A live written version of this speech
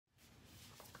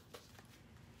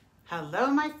Hello,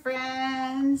 my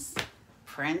friends.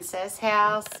 Princess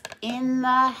House in the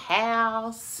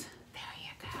house. There you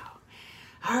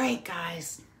go. All right,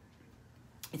 guys.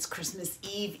 It's Christmas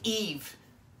Eve.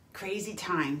 Crazy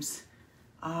times.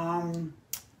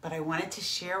 But I wanted to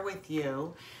share with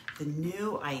you the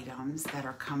new items that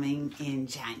are coming in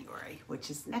January,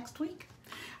 which is next week.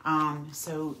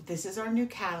 So this is our new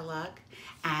catalog,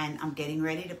 and I'm getting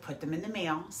ready to put them in the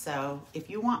mail. So if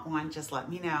you want one, just let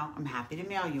me know. I'm happy to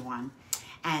mail you one.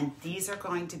 And these are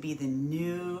going to be the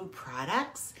new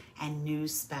products and new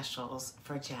specials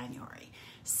for January.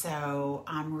 So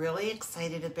I'm really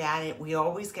excited about it. We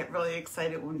always get really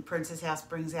excited when Princess House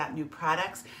brings out new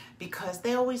products because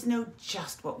they always know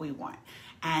just what we want.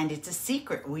 And it's a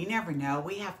secret. We never know.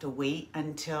 We have to wait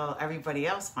until everybody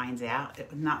else finds out.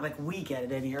 Not like we get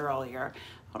it any earlier.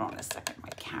 Hold on a second. My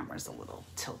camera's a little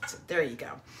tilted. There you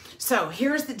go. So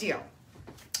here's the deal.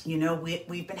 You know,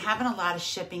 we've been having a lot of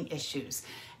shipping issues.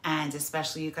 And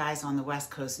especially you guys on the West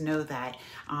Coast know that.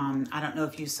 I don't know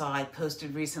if you saw, I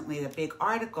posted recently a big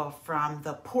article from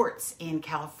the ports in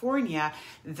California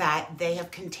that they have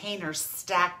containers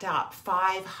stacked up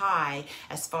 5 high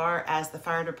as far as the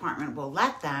fire department will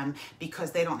let them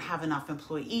because they don't have enough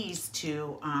employees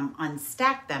to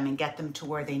unstack them and get them to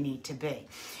where they need to be.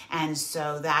 And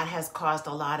so that has caused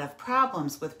a lot of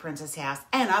problems with Princess House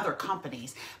and other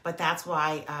companies. But that's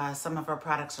why some of our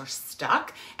products are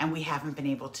stuck and we haven't been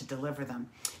able to deliver them.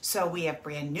 So we have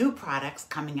brand new products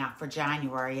coming out for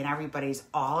January and everybody's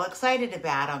all excited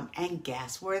about them. And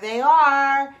guess where they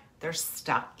are? They're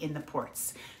stuck in the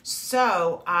ports.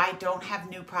 So I don't have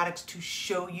new products to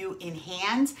show you in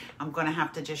hand. I'm gonna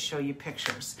have to just show you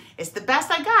pictures. It's the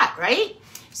best I got, right?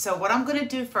 So what I'm gonna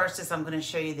do first is I'm gonna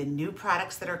show you the new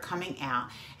products that are coming out,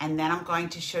 and then I'm going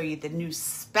to show you the new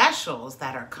specials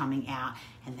that are coming out,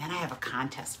 and then I have a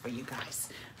contest for you guys.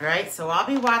 All right, so I'll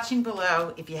be watching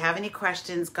below. If you have any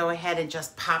questions, go ahead and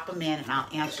just pop them in and I'll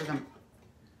answer them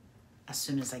as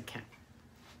soon as I can.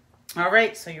 All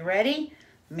right, so you ready?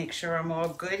 Make sure I'm all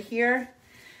good here.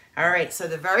 All right, so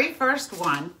the very first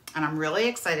one, and I'm really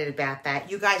excited about that.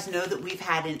 You guys know that we've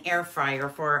had an air fryer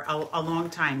for a long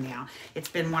time now. It's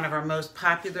been one of our most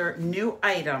popular new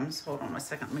items. Hold on a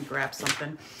second, let me grab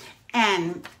something.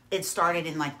 And it started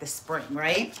in like the spring,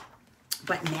 right?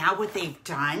 But now what they've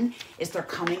done is they're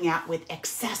coming out with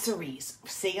accessories.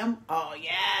 See them? Oh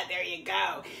yeah, there you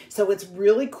go. So it's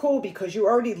really cool because you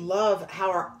already love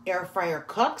how our air fryer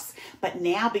cooks, but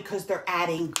now because they're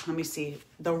adding, let me see,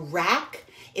 the rack,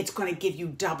 it's going to give you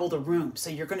double the room. So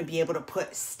you're going to be able to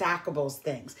put stackables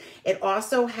things. It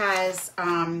also has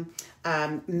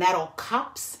metal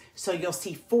cups. So you'll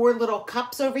see 4 little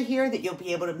cups over here that you'll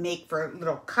be able to make for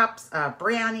little cups,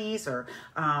 brownies or,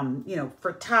 you know,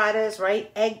 frittatas,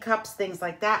 right? Egg cups, things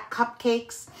like that,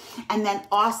 cupcakes. And then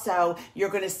also you're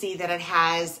going to see that it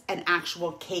has an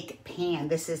actual cake pan.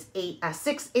 This is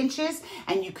 6 inches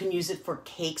and you can use it for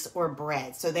cakes or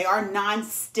bread. So they are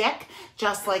non-stick,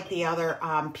 just like the other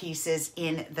pieces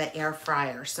in the air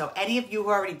fryer. So any of you who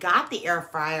already got the air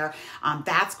fryer,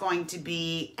 that's going to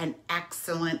be an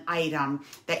excellent item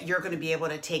that you're going to be able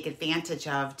to take advantage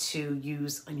of to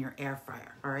use on your air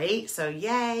fryer. All right, so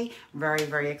yay, very,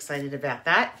 very excited about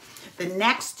that. The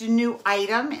next new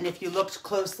item, and if you looked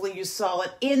closely, you saw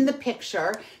it in the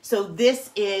picture. So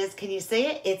this is, can you see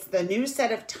it? It's the new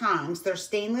set of tongs. They're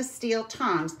stainless steel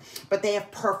tongs, but they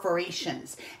have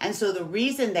perforations. And so the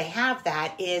reason they have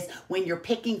that is when you're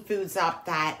picking foods up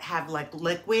that have like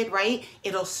liquid, right?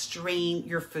 It'll strain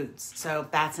your foods. So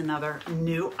that's another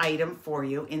new item for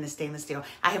you in the stainless steel.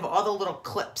 I have all the little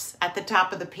clips at the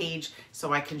top of the page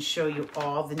so I can show you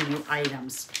all the new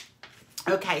items.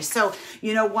 Okay, so,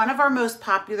 you know, one of our most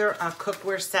popular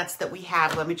cookware sets that we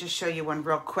have, let me just show you one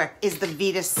real quick, is the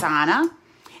Vitasana.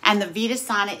 And the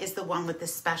Vitasana is the one with the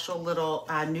special little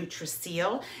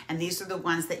Nutri-Seal. And these are the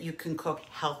ones that you can cook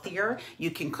healthier.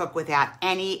 You can cook without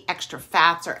any extra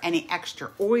fats or any extra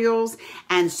oils.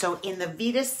 And so in the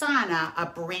Vitasana, a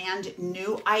brand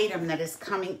new item that is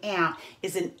coming out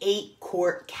is an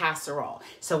 8-quart casserole.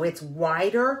 So it's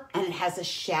wider and it has a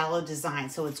shallow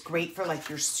design. So it's great for like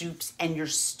your soups and your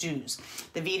stews.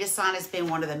 The Vitasana has been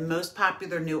one of the most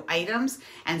popular new items.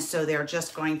 And so they're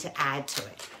just going to add to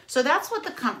it. So that's what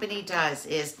the company does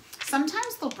is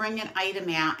sometimes they'll bring an item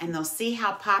out and they'll see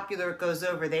how popular it goes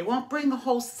over. They won't bring the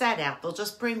whole set out. They'll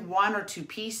just bring 1 or 2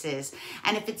 pieces.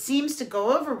 And if it seems to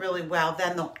go over really well,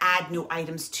 then they'll add new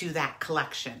items to that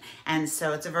collection. And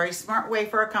so it's a very smart way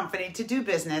for a company to do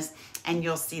business, and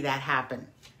you'll see that happen.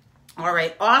 All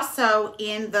right, also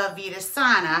in the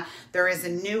Vitasana, there is a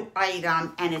new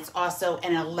item, and it's also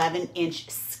an 11-inch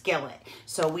skillet.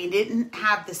 So we didn't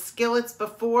have the skillets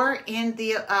before in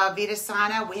the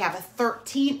Vitasana. We have a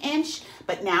 13-inch,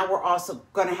 but now we're also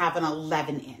going to have an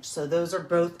 11-inch. So those are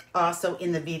both also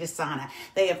in the Vitasana.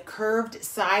 They have curved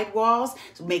sidewalls,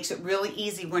 so it makes it really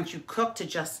easy once you cook to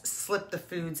just slip the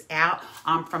foods out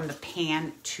from the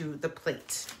pan to the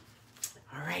plate.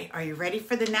 All right, are you ready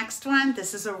for the next one?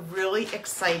 This is a really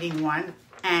exciting one,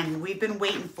 and we've been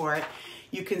waiting for it.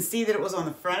 You can see that it was on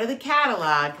the front of the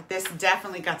catalog. This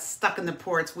definitely got stuck in the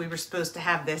ports. We were supposed to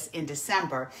have this in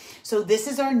December. So this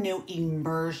is our new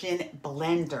immersion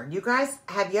blender. You guys,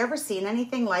 have you ever seen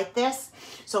anything like this?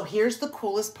 So here's the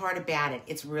coolest part about it.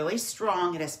 It's really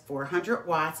strong. It has 400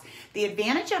 watts. The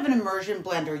advantage of an immersion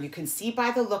blender, you can see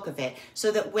by the look of it,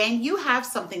 so that when you have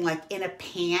something like in a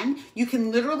pan, you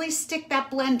can literally stick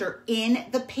that blender in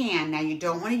the pan. Now you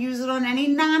don't want to use it on any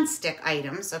non-stick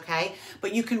items, okay?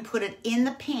 But you can put it in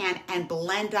the pan and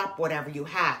blend up whatever you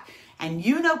have. And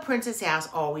you know Princess House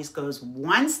always goes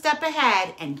one step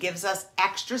ahead and gives us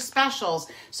extra specials.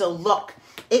 So look,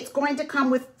 it's going to come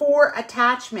with 4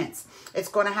 attachments. It's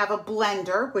going to have a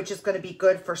blender, which is going to be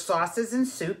good for sauces and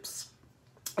soups.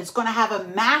 It's going to have a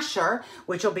masher,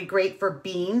 which will be great for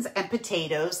beans and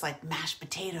potatoes, like mashed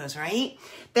potatoes, right?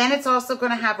 Then it's also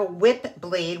going to have a whip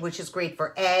blade, which is great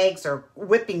for eggs or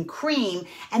whipping cream.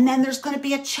 And then there's going to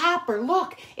be a chopper.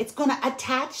 Look, it's going to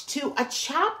attach to a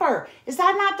chopper. Is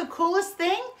that not the coolest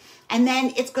thing? And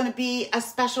then it's going to be a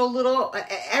special little,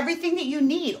 everything that you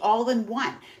need all in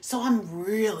one. So I'm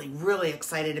really, really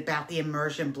excited about the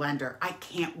immersion blender. I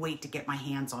can't wait to get my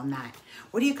hands on that.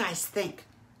 What do you guys think?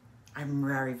 I'm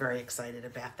very, very excited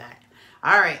about that.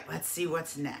 All right, let's see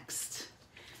what's next.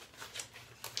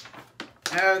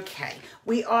 Okay,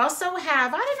 we also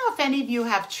have, I don't know if any of you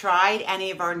have tried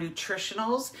any of our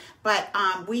nutritionals, but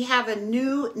we have a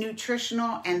new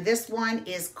nutritional, and this one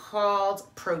is called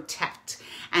Protect.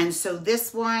 And so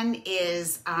this one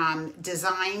is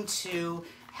designed to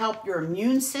help your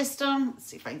immune system. Let's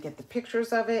see if I can get the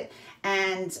pictures of it.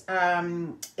 And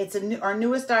it's our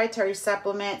newest dietary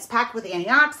supplement. It's packed with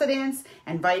antioxidants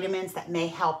and vitamins that may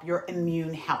help your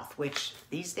immune health, which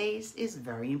these days is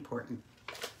very important.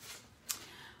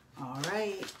 All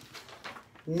right.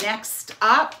 Next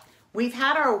up, we've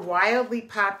had our wildly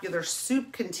popular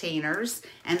soup containers.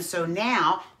 And so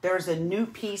now there's a new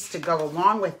piece to go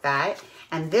along with that.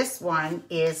 And this one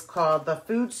is called the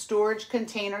food storage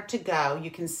container to go.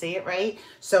 You can see it, right?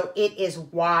 So it is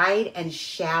wide and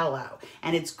shallow,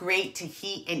 and it's great to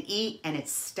heat and eat, and it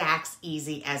stacks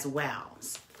easy as well.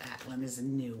 So that one is a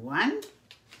new one.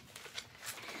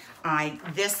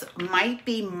 This might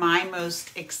be my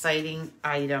most exciting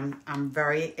item. I'm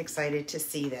very excited to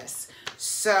see this.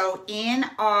 So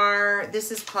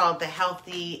this is called the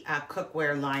Healthy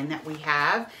Cookware line that we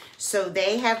have. So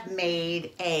they have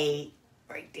made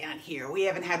right down here. We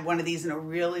haven't had one of these in a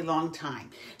really long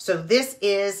time. So this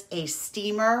is a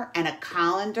steamer and a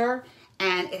colander,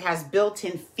 and it has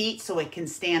built-in feet so it can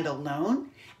stand alone,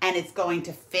 and it's going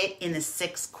to fit in the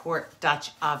 6-quart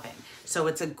Dutch oven. So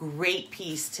it's a great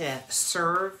piece to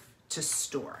serve to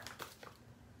store.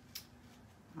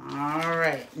 All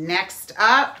right, next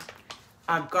up,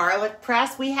 a garlic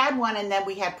press. We had one and then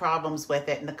we had problems with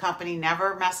it, and the company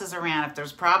never messes around. If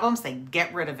there's problems, they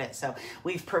get rid of it. So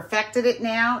we've perfected it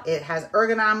now. It has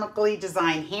ergonomically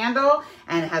designed handle,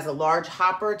 and it has a large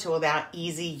hopper to allow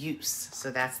easy use.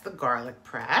 So that's the garlic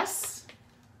press.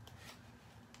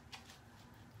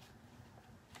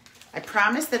 I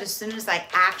promise that as soon as I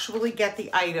actually get the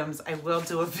items, I will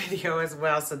do a video as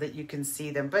well so that you can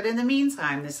see them. But in the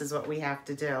meantime, this is what we have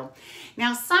to do.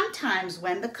 Now, sometimes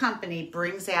when the company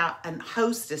brings out a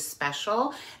hostess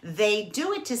special, they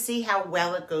do it to see how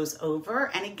well it goes over.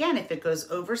 And again, if it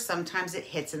goes over, sometimes it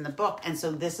hits in the book. And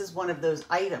so this is one of those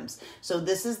items. So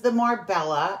this is the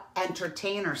Marbella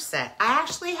Entertainer set. I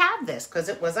actually have this because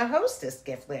it was a hostess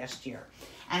gift last year.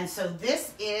 And so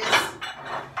this is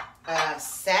a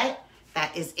set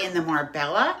that is in the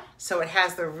Marbella. So it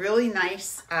has the really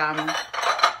nice, I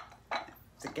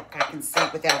can see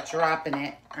it without dropping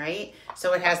it, right?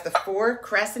 So it has the 4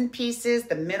 crescent pieces,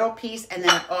 the middle piece, and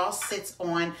then it all sits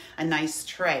on a nice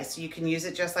tray. So you can use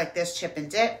it just like this, chip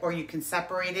and dip, or you can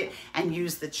separate it and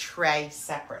use the tray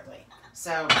separately.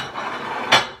 So,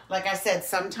 like I said,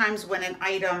 sometimes when an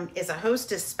item is a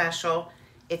hostess special,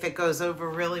 if it goes over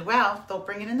really well, they'll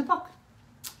bring it in the book.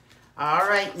 All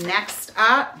right, next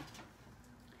up,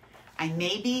 I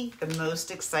may be the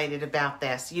most excited about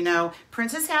this. You know,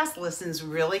 Princess House listens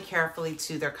really carefully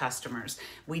to their customers.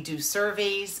 We do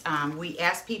surveys. We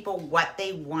ask people what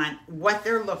they want, what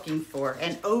they're looking for,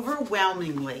 and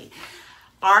overwhelmingly,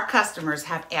 our customers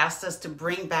have asked us to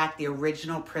bring back the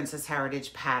original Princess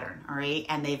Heritage pattern, all right?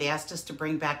 And they've asked us to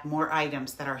bring back more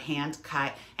items that are hand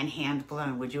cut and hand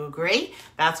blown. Would you agree?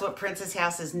 That's what Princess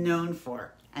House is known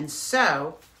for. And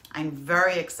so I'm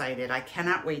very excited. I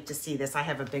cannot wait to see this. I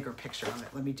have a bigger picture of it.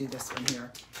 Let me do this one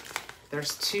here.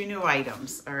 There's 2 new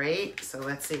items, all right? So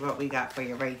let's see what we got for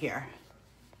you right here.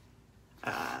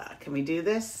 Can we do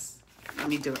this? Let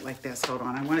me do it like this. Hold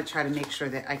on. I want to try to make sure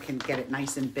that I can get it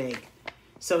nice and big.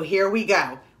 So here we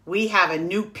go. We have a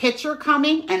new pitcher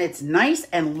coming, and it's nice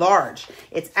and large.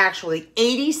 It's actually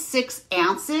 86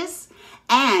 ounces.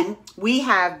 And we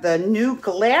have the new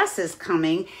glasses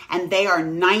coming, and they are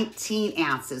 19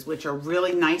 ounces, which are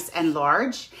really nice and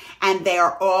large. And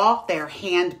they're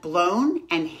hand blown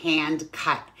and hand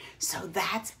cut. So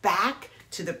that's back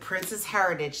to the Princess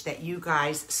Heritage that you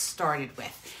guys started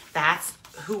with. That's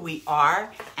who we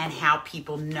are and how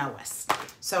people know us.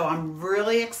 So I'm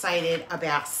really excited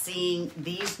about seeing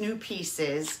these new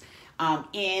pieces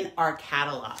in our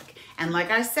catalog. And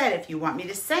like I said, if you want me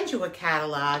to send you a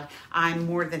catalog, I'm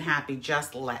more than happy.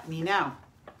 Just let me know.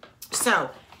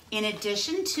 So in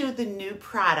addition to the new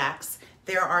products,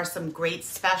 there are some great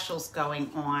specials going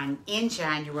on in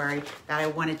January that I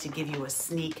wanted to give you a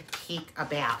sneak peek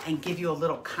about and give you a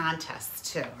little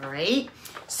contest too, all right?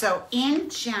 So in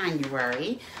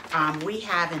January, we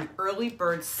have an early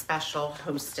bird special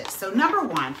hostess. So number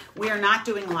 1, we are not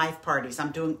doing live parties.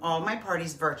 I'm doing all my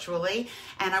parties virtually,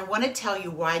 and I want to tell you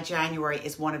why January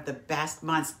is one of the best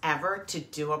months ever to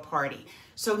do a party.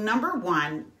 So number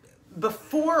 1,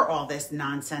 before all this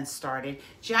nonsense started,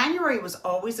 January was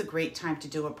always a great time to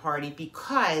do a party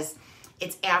because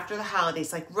it's after the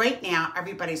holidays. Like right now,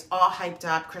 everybody's all hyped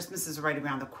up. Christmas is right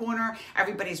around the corner.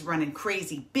 Everybody's running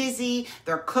crazy busy.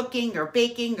 They're cooking, they're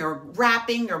baking, they're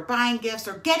wrapping, they're buying gifts,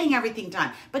 they're getting everything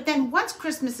done. But then once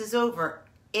Christmas is over,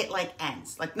 it like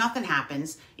ends, like nothing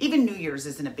happens. Even New Year's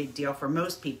isn't a big deal for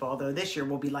most people, although this year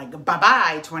will be like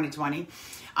bye-bye 2020.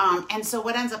 And so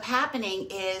what ends up happening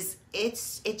is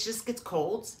it just gets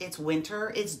cold, it's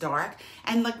winter, it's dark,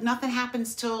 and like nothing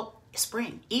happens till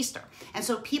spring, Easter. And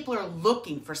so people are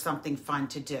looking for something fun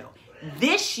to do.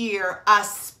 This year,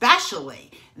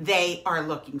 especially, they are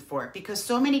looking for it because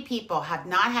so many people have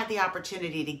not had the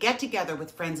opportunity to get together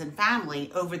with friends and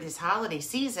family over this holiday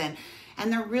season,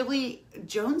 and they're really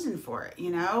jonesing for it, you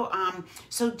know?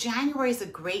 So January is a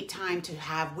great time to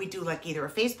have, we do like either a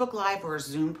Facebook Live or a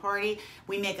Zoom party.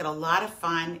 We make it a lot of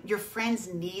fun. Your friends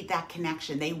need that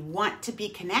connection. They want to be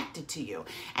connected to you,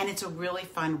 and it's a really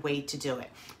fun way to do it.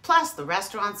 Plus, the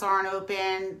restaurants aren't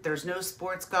open. There's no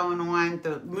sports going on.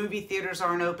 The movie theaters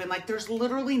aren't open. Like, there's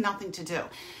literally nothing to do.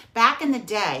 Back in the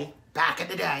day,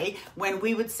 when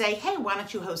we would say, hey, why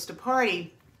don't you host a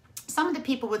party? Some of the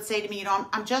people would say to me, you know,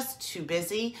 I'm just too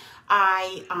busy.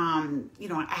 I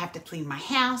have to clean my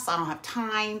house. I don't have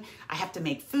time. I have to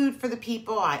make food for the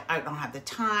people. I don't have the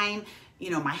time. You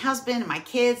know, my husband and my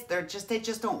kids, they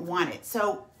just don't want it.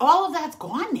 So all of that's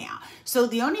gone now. So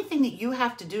the only thing that you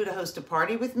have to do to host a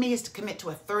party with me is to commit to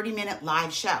a 30-minute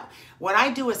live show. What I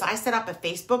do is I set up a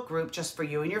Facebook group just for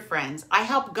you and your friends. I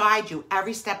help guide you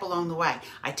every step along the way.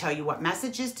 I tell you what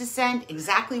messages to send,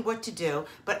 exactly what to do,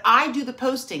 but I do the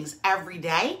postings every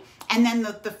day. And then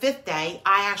the 5th day,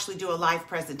 I actually do a live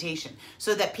presentation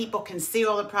so that people can see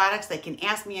all the products, they can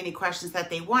ask me any questions that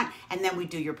they want, and then we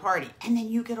do your party. And then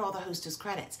you get all the hostess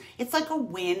credits. It's like a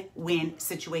win-win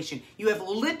situation. You have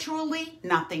literally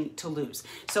nothing to lose.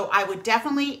 So I would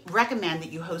definitely recommend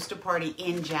that you host a party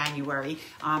in January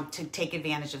to take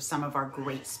advantage of some of our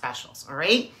great specials, all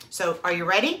right? So are you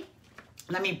ready?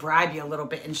 Let me bribe you a little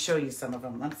bit and show you some of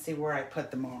them. Let's see where I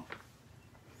put them all.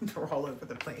 They're all over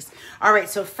the place. All right,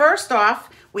 so first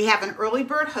off, we have an early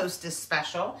bird hostess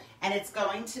special, and it's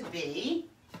going to be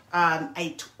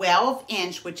a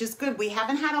 12-inch, which is good. We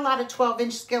haven't had a lot of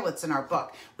 12-inch skillets in our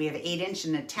book. We have 8-inch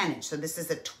and a 10-inch. So this is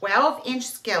a 12-inch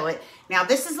skillet. Now,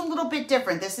 this is a little bit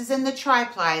different. This is in the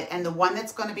tri-ply, and the one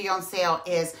that's going to be on sale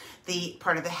is the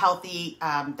part of the healthy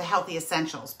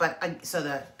essentials. But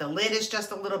so the lid is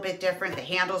just a little bit different. The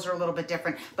handles are a little bit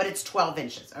different, but it's 12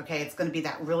 inches. Okay, it's going to be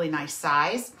that really nice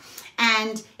size,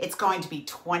 and it's going to be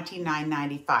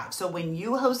 $29.95. So when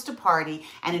you host a party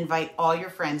and invite all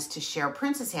your friends to share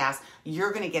Princess House,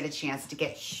 you're going to get a chance to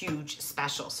get huge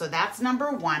specials. So that's number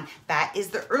 1. That is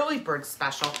the early bird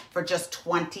special for just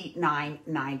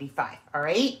 $29.95. All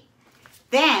right.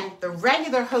 Then the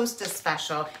regular hostess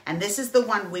special, and this is the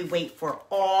one we wait for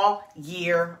all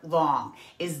year long,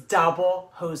 is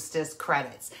double hostess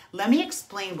credits. Let me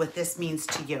explain what this means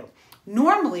to you.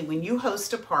 Normally, when you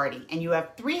host a party and you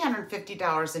have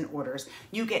 $350 in orders,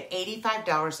 you get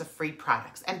 $85 of free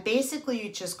products. And basically,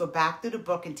 you just go back through the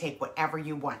book and take whatever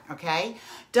you want, okay?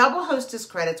 Double hostess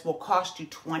credits will cost you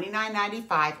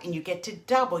 $29.95 and you get to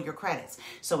double your credits.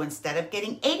 So instead of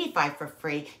getting $85 for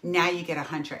free, now you get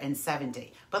 $170.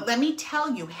 But let me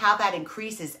tell you how that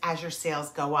increases as your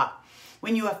sales go up.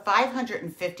 When you have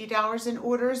 $550 in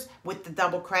orders with the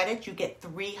double credit, you get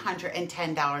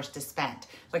 $310 to spend.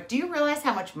 Like, do you realize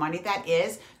how much money that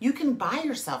is? You can buy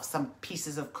yourself some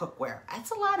pieces of cookware.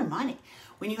 That's a lot of money.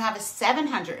 When you have a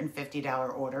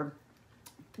 $750 order,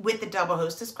 with the double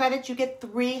hostess credits, you get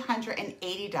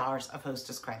 $380 of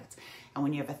hostess credits. And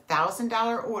when you have a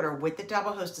 $1,000 order with the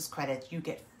double hostess credits, you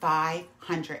get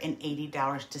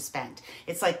 $580 to spend.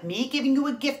 It's like me giving you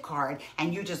a gift card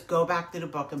and you just go back through the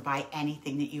book and buy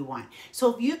anything that you want.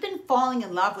 So if you've been falling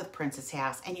in love with Princess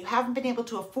House and you haven't been able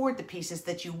to afford the pieces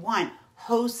that you want,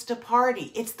 host a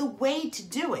party. It's the way to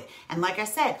do it. And like I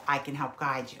said, I can help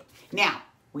guide you. Now,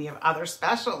 we have other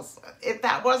specials if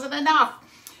that wasn't enough.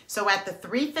 So at the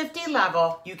 $350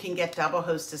 level, you can get double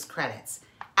hostess credits.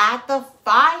 At the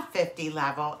 $550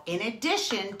 level, in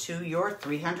addition to your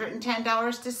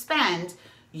 $310 to spend,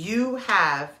 you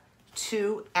have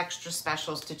 2 extra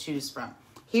specials to choose from.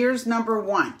 Here's number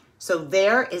 1. So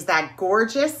there is that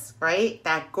gorgeous, right?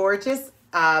 That gorgeous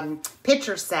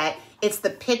pitcher set. It's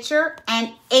the pitcher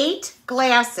and 8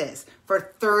 glasses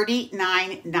for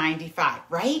 $39.95,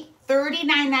 right?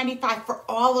 $39.95 for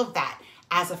all of that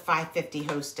as a $550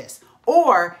 hostess.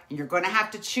 Or you're going to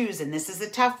have to choose, and this is a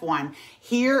tough one.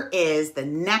 Here is the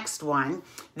next one.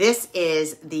 This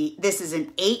is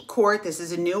an 8-quart. This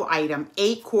is a new item.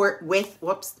 8-quart with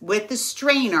the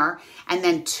strainer, and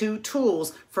then 2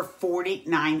 tools for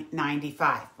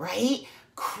 $49.95. Right?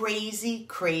 Crazy,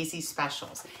 crazy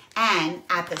specials. And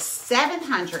at the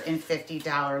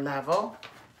 $750 level,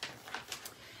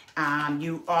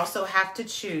 you also have to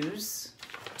choose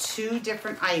 2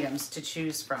 different items to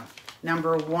choose from.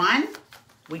 Number 1,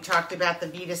 we talked about the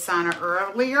Vitasana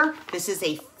earlier. This is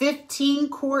a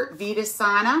 15-quart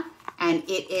Vitasana, and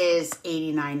it is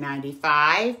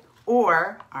 $89.95.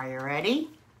 Or, are you ready?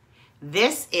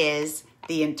 This is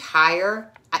the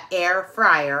entire air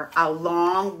fryer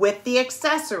along with the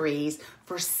accessories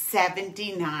for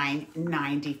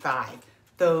 $79.95.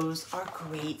 Those are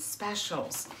great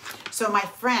specials. So my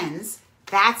friends,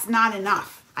 that's not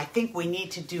enough. I think we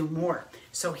need to do more.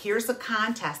 So here's a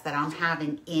contest that I'm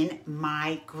having in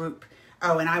my group.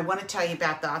 Oh, and I want to tell you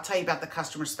about I'll tell you about the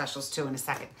customer specials too in a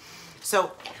second.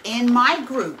 So in my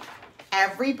group,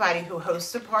 everybody who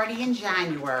hosts a party in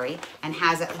January and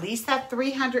has at least that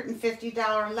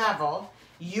 $350 level,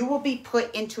 you will be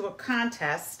put into a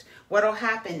contest. What'll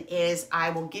happen is I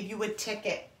will give you a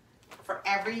ticket for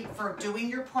doing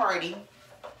your party.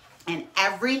 And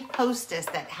every hostess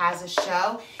that has a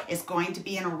show is going to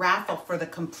be in a raffle for the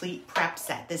complete prep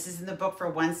set. This is in the book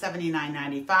for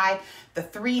 $179.95. The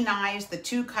 3 knives, the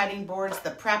 2 cutting boards, the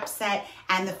prep set,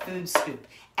 and the food scoop.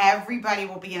 Everybody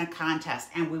will be in a contest,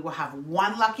 and we will have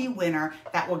 1 lucky winner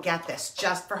that will get this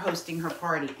just for hosting her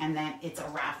party, and then it's a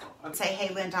raffle. I'll say,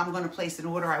 hey, Linda, I'm going to place an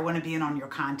order. I want to be in on your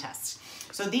contest.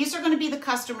 So these are going to be the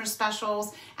customer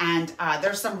specials, and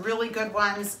there's some really good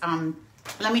ones.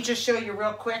 Let me just show you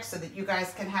real quick so that you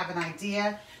guys can have an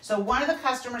idea. So one of the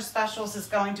customer specials is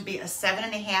going to be a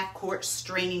 7.5-quart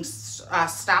straining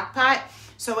stock pot.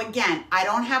 So again, I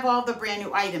don't have all the brand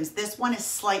new items. This one is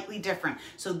slightly different.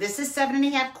 So this is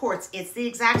 7.5 quarts. It's the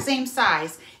exact same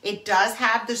size. It does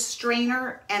have the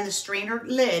strainer and the strainer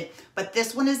lid, but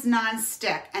this one is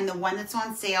non-stick, and the one that's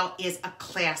on sale is a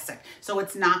classic. So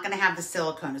it's not gonna have the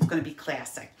silicone, it's gonna be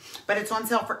classic. But it's on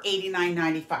sale for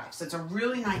 $89.95. So it's a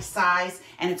really nice size,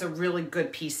 and it's a really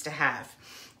good piece to have.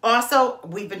 Also,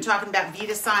 we've been talking about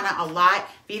Vitasana a lot.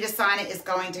 Vitasana is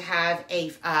going to have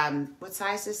a, what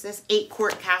size is this?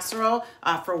 8-quart casserole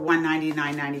for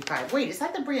 $199.95. Wait, is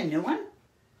that the brand new one?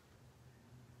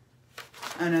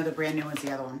 Oh no, the brand new one's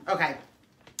the other one. Okay.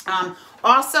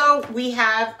 Also, we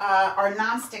have our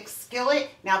nonstick skillet.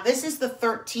 Now, this is the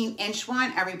 13-inch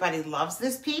one. Everybody loves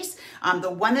this piece. The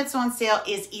one that's on sale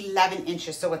is 11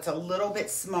 inches, so it's a little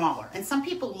bit smaller. And some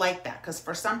people like that because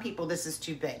for some people, this is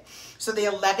too big. So the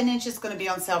 11 inch is going to be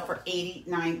on sale for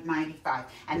 $89.95,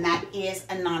 and that is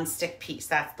a nonstick piece.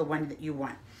 That's the one that you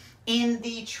want. In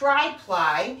the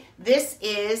tri-ply, this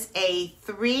is a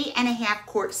 3.5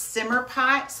 quart simmer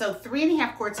pot. So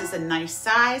 3.5 quarts is a nice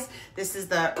size. This is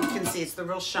the, you can see it's the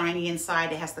real shiny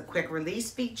inside. It has the quick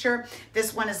release feature.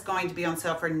 This one is going to be on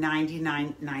sale for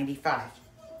 $99.95.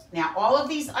 Now, all of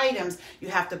these items, you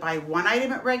have to buy one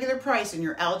item at regular price and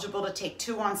you're eligible to take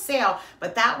 2 on sale,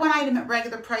 but that one item at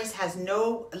regular price has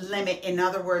no limit. In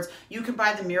other words, you can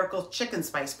buy the Miracle Chicken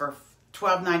Spice for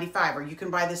 $12.95, or you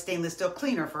can buy the stainless steel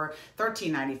cleaner for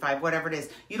 $13.95, whatever it is.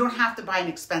 You don't have to buy an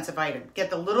expensive item. Get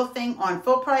the little thing on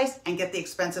full price and get the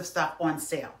expensive stuff on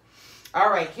sale. All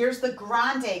right, here's the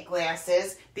grande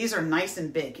glasses. These are nice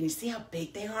and big. Can you see how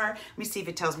big they are? Let me see if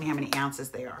it tells me how many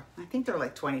ounces they are. I think they're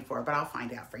like 24, but I'll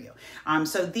find out for you.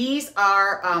 So these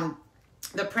are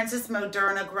the Princess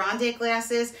Moderna grande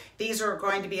glasses. These are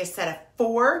going to be a set of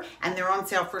 4, and they're on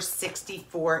sale for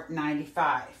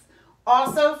 $64.95.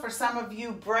 Also, for some of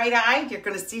you bright-eyed, you're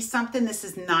going to see something. This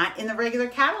is not in the regular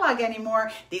catalog anymore.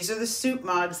 These are the soup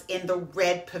mugs in the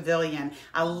red pavilion.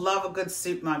 I love a good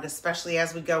soup mug, especially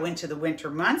as we go into the winter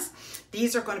months.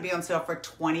 These are going to be on sale for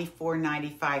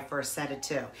 $24.95 for a set of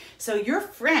 2. So your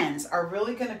friends are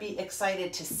really going to be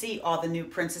excited to see all the new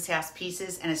Princess House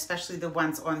pieces, and especially the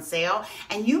ones on sale.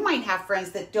 And you might have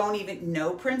friends that don't even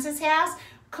know Princess House.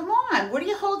 Come on, what are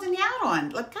you holding out on?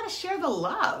 Like, gotta share the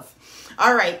love.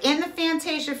 All right, in the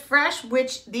Fantasia Fresh,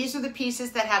 which these are the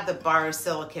pieces that have the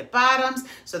borosilicate bottoms.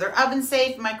 So they're oven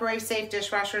safe, microwave safe,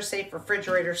 dishwasher safe,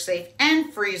 refrigerator safe,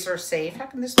 and freezer safe. How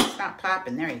come this one's not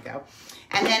popping? There you go.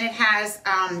 And then it has,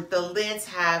 the lids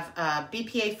have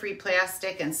BPA-free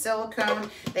plastic and silicone.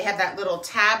 They have that little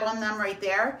tab on them right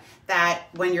there that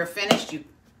when you're finished, you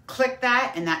click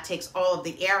that and that takes all of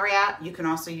the air out. You can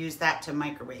also use that to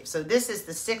microwave. So this is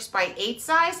the 6x8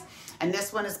 size, and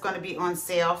this one is going to be on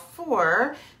sale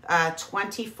for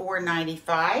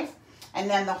 $24.95. And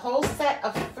then the whole set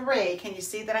of 3, can you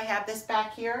see that I have this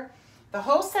back here? The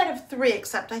whole set of 3,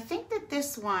 except I think that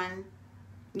this one,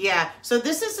 yeah, so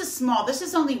this is a small, this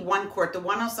is only 1 quart. The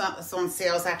one that's on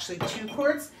sale is actually 2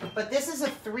 quarts, but this is a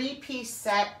 3-piece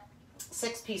set,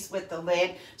 6-piece with the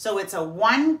lid. So it's a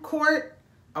 1 quart,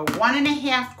 a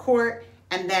 1.5 quart,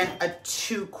 and then a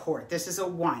 2 quart. This is a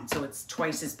 1, so it's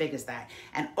twice as big as that.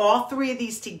 And all 3 of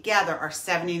these together are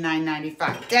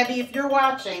 $79.95. Debbie, if you're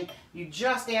watching, you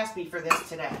just asked me for this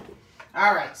today.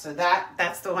 All right, so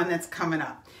that's the one that's coming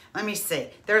up. Let me see.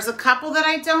 There's a couple that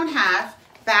I don't have.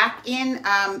 Back in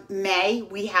May,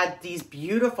 we had these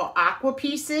beautiful aqua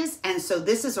pieces, and so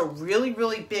this is a really,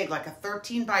 really big, like a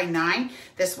 13x9.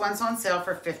 This one's on sale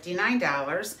for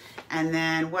 $59. And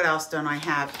then what else don't I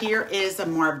have? Here is a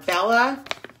Marbella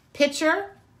pitcher.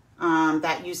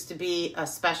 That used to be a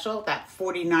special, that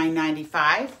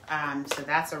 $49.95. So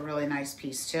that's a really nice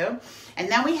piece too. And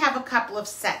then we have a couple of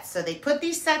sets. So they put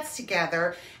these sets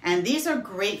together, and these are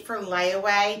great for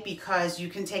layaway because you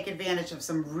can take advantage of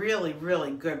some really, really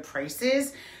good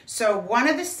prices. So one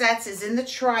of the sets is in the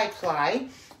tri-ply,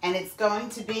 and it's going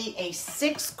to be a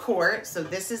 6 quart. So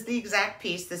this is the exact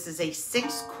piece. This is a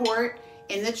 6 quart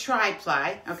in the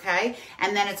tri-ply, okay?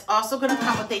 And then it's also gonna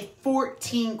come with a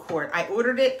 14 quart. I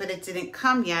ordered it, but it didn't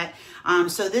come yet.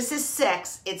 So this is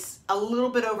 6. It's a little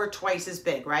bit over twice as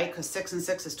big, right? Because 6 and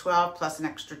 6 is 12 plus an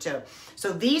extra 2.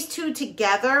 So these 2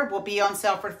 together will be on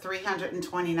sale for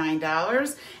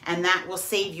 $329, and that will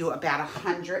save you about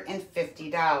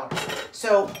 $150.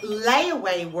 So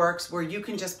layaway works where you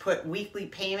can just put weekly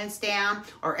payments down,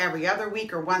 or every other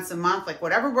week, or once a month, like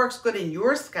whatever works good in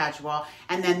your schedule.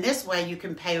 And then this way you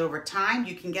can pay over time.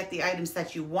 You can get the items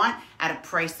that you want at a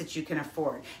price that you can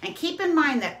afford. And keep in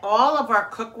mind that all of our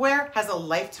cookware has a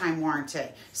lifetime warranty.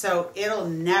 So it'll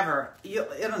never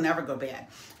go bad.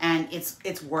 And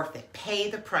it's worth it.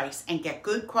 Pay the price and get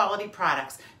good quality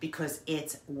products because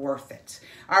it's worth it.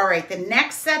 All right, the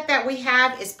next set that we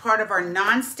have is part of our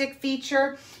non-stick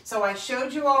feature. So I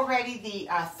showed you already the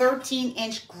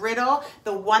 13-inch griddle.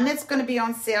 The one that's going to be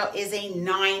on sale is a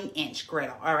 9-inch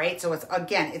griddle. All right, so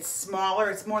it's smaller.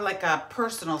 It's more like a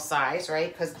personal size,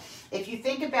 right? Because if you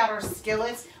think about our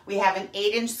skillets, we have an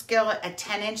 8-inch skillet, a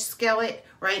 10-inch skillet,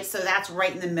 right? So that's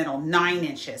right in the middle, 9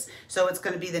 inches. So it's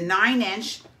going to be the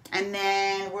 9-inch. And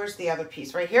then where's the other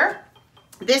piece? Right here.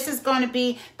 This is going to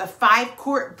be the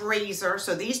 5-quart brazier.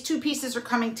 So these 2 pieces are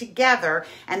coming together,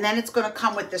 and then it's going to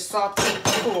come with the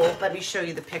sauté tool. Let me show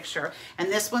you the picture.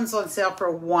 And this one's on sale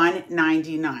for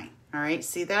 $199. All right,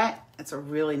 see that? That's a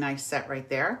really nice set right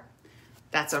there.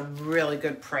 That's a really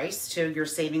good price too. You're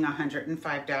saving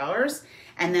 $105.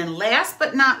 And then last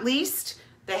but not least,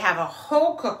 they have a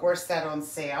whole cookware set on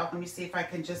sale. Let me see if I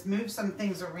can just move some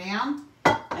things around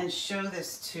and show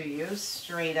this to you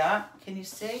straight up. Can you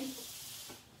see?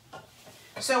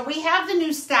 So we have the new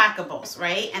stackables,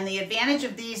 right? And the advantage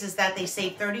of these is that they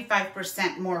save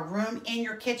 35% more room in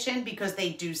your kitchen because they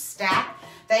do stack.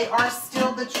 They are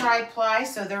still the tri-ply,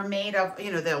 so they're made of,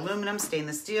 you know, the aluminum,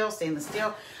 stainless steel.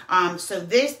 So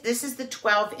this is the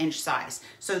 12-inch size.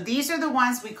 So these are the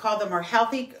ones, we call them our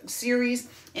healthy series.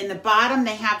 In the bottom,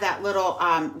 they have that little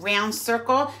round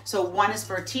circle. So one is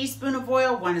for a teaspoon of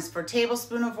oil, one is for a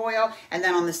tablespoon of oil, and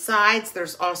then on the sides,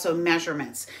 there's also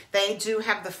measurements. They do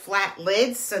have the flat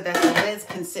lids so that the lids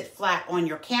can sit flat on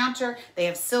your counter. They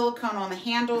have silicone on the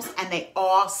handles, and they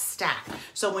all stack.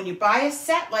 So when you buy a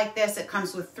set like this, it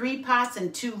comes with 3 pots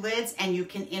and 2 lids, and you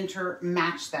can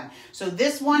intermatch them. So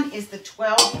this one is the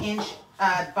 12-inch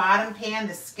bottom pan,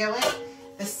 the skillet.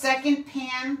 The second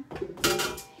pan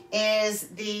is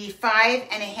the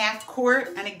 5.5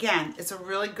 quart, and again, it's a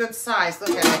really good size.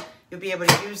 Look at it. You'll be able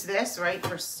to use this, right,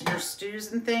 for your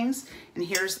stews and things. And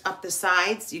here's up the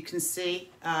sides. You can see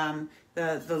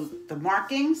the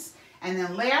markings. And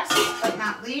then last but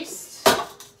not least,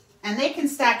 and they can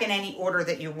stack in any order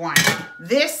that you want.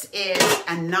 This is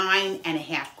a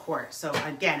 9.5 quart. So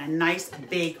again, a nice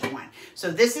big one.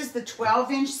 So this is the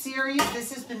 12-inch series.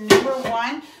 This is the newer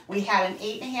one. We had an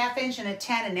 8.5-inch and a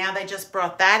 10, and now they just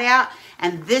brought that out.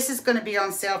 And this is going to be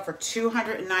on sale for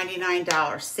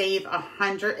 $299. Save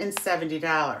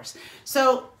 $170.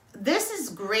 So this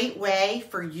is a great way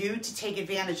for you to take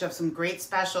advantage of some great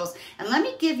specials. And let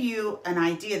me give you an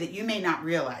idea that you may not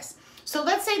realize. So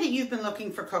let's say that you've been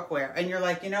looking for cookware and you're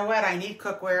like, you know what, I need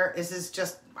cookware. This is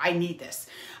just, I need this.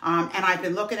 And I've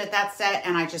been looking at that set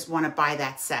and I just want to buy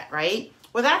that set, right?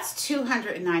 Well, that's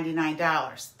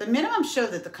 $299. The minimum show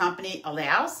that the company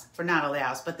allows, or not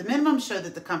allows, but the minimum show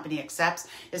that the company accepts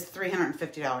is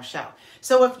 $350 show.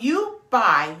 So if you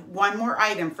buy one more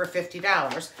item for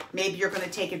 $50, maybe you're going to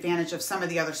take advantage of some of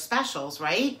the other specials,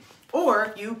 right?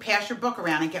 Or you pass your book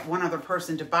around and get one other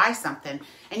person to buy something,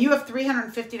 and you have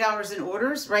 $350 in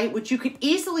orders, right? Which you could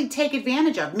easily take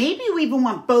advantage of. Maybe you even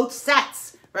want both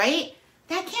sets, right?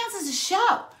 That counts as a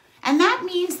show. And that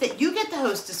means that you get the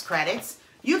hostess credits,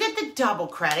 you get the double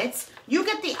credits, you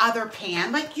get the other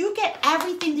pan, like you get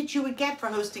everything that you would get for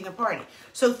hosting a party.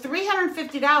 So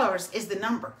 $350 is the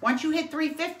number. Once you hit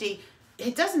 $350,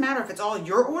 it doesn't matter if it's all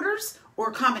your orders or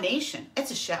a combination.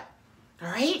 It's a show. All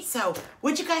right, so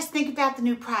what'd you guys think about the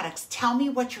new products? Tell me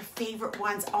what your favorite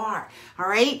ones are. All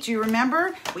right, do you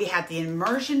remember? We have the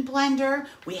immersion blender,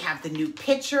 we have the new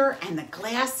pitcher and the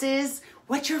glasses.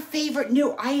 What's your favorite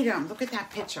new item? Look at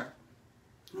that pitcher.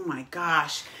 Oh my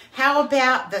gosh. How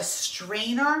about the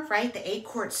strainer, right? The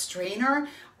 8-quart strainer.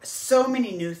 So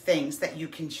many new things that you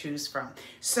can choose from.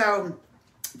 So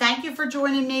thank you for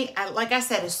joining me. Like I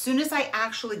said, as soon as I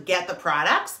actually get the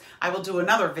products, I will do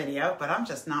another video, but I'm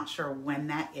just not sure when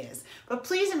that is. But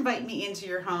please invite me into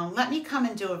your home. Let me come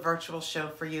and do a virtual show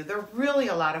for you. They're really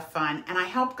a lot of fun, and I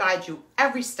help guide you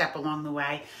every step along the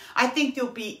way. I think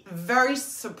you'll be very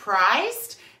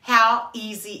surprised how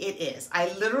easy it is.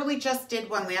 I literally just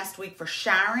did one last week for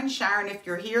Sharon. Sharon, if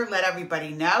you're here, let everybody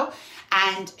know.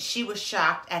 And she was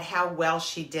shocked at how well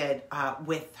she did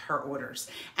with her orders.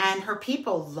 And her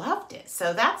people loved it.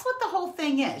 So that's what the whole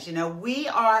thing is. You know, we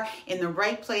are in the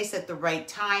right place at the right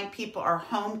time. People are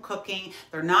home cooking.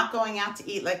 They're not going out to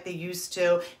eat like they used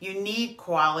to. You need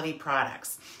quality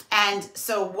products. And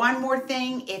so one more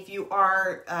thing, if you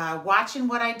are watching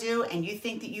what I do and you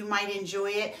think that you might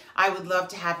enjoy it, I would love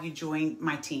to have you join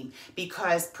my team,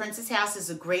 because Princess House is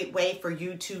a great way for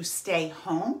you to stay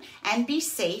home and be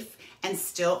safe and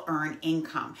still earn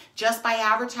income just by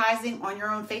advertising on your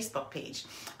own Facebook page.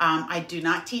 I do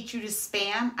not teach you to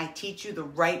spam. I teach you the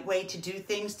right way to do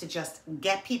things, to just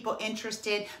get people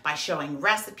interested by showing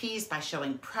recipes, by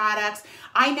showing products.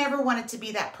 I never wanted to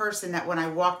be that person that when I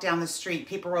walk down the street,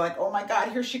 people were like, oh my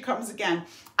God, here she comes again.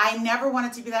 I never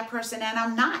wanted to be that person, and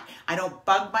I'm not. I don't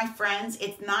bug my friends.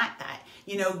 It's not that.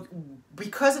 You know,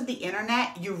 because of the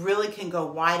internet, you really can go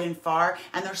wide and far.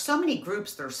 And there's so many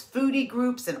groups. There's foodie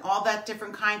groups and all that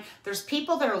different kind. There's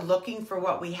people that are looking for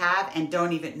what we have and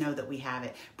don't even know that we have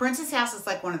it. Princess House is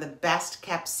like one of the best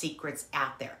kept secrets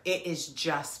out there. It is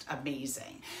just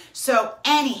amazing. So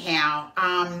anyhow,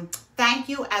 thank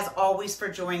you as always for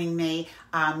joining me.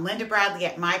 Lindabradley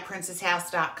at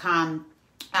myprincesshouse.com.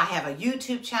 I have a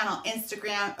YouTube channel,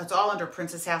 Instagram. It's all under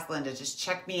Princess House Linda. Just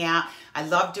check me out. I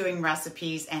love doing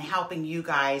recipes and helping you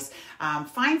guys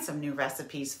find some new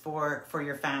recipes for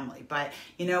your family. But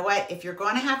you know what? If you're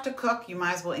going to have to cook, you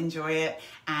might as well enjoy it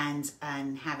and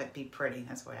have it be pretty.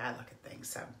 That's the way I look at things.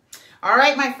 So All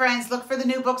right, my friends, look for the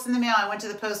new books in the mail. I went to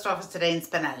the post office today and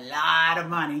spent a lot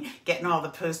of money getting all the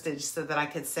postage so that I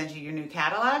could send you your new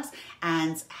catalogs.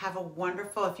 And have a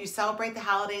wonderful, if you celebrate the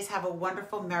holidays, have a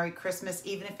wonderful Merry Christmas,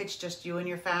 even if it's just you and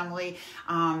your family.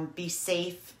 Be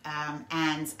safe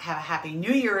and have a Happy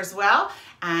New Year as well.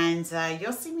 And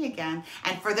you'll see me again.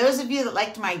 And for those of you that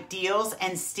liked my deals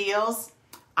and steals,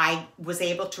 I was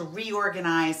able to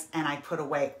reorganize and I put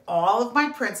away all of my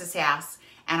Princess House.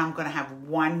 And I'm going to have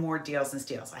one more deals and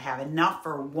steals. I have enough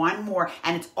for one more,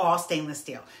 and it's all stainless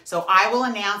steel. So I will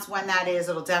announce when that is.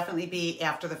 It'll definitely be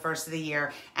after the first of the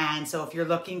year. And so if you're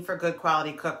looking for good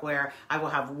quality cookware, I will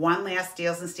have one last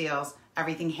deals and steals,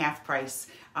 everything half price,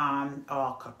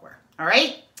 all cookware. All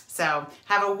right? So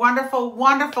have a wonderful,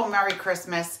 wonderful Merry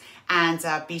Christmas, and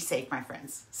be safe, my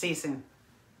friends. See you soon.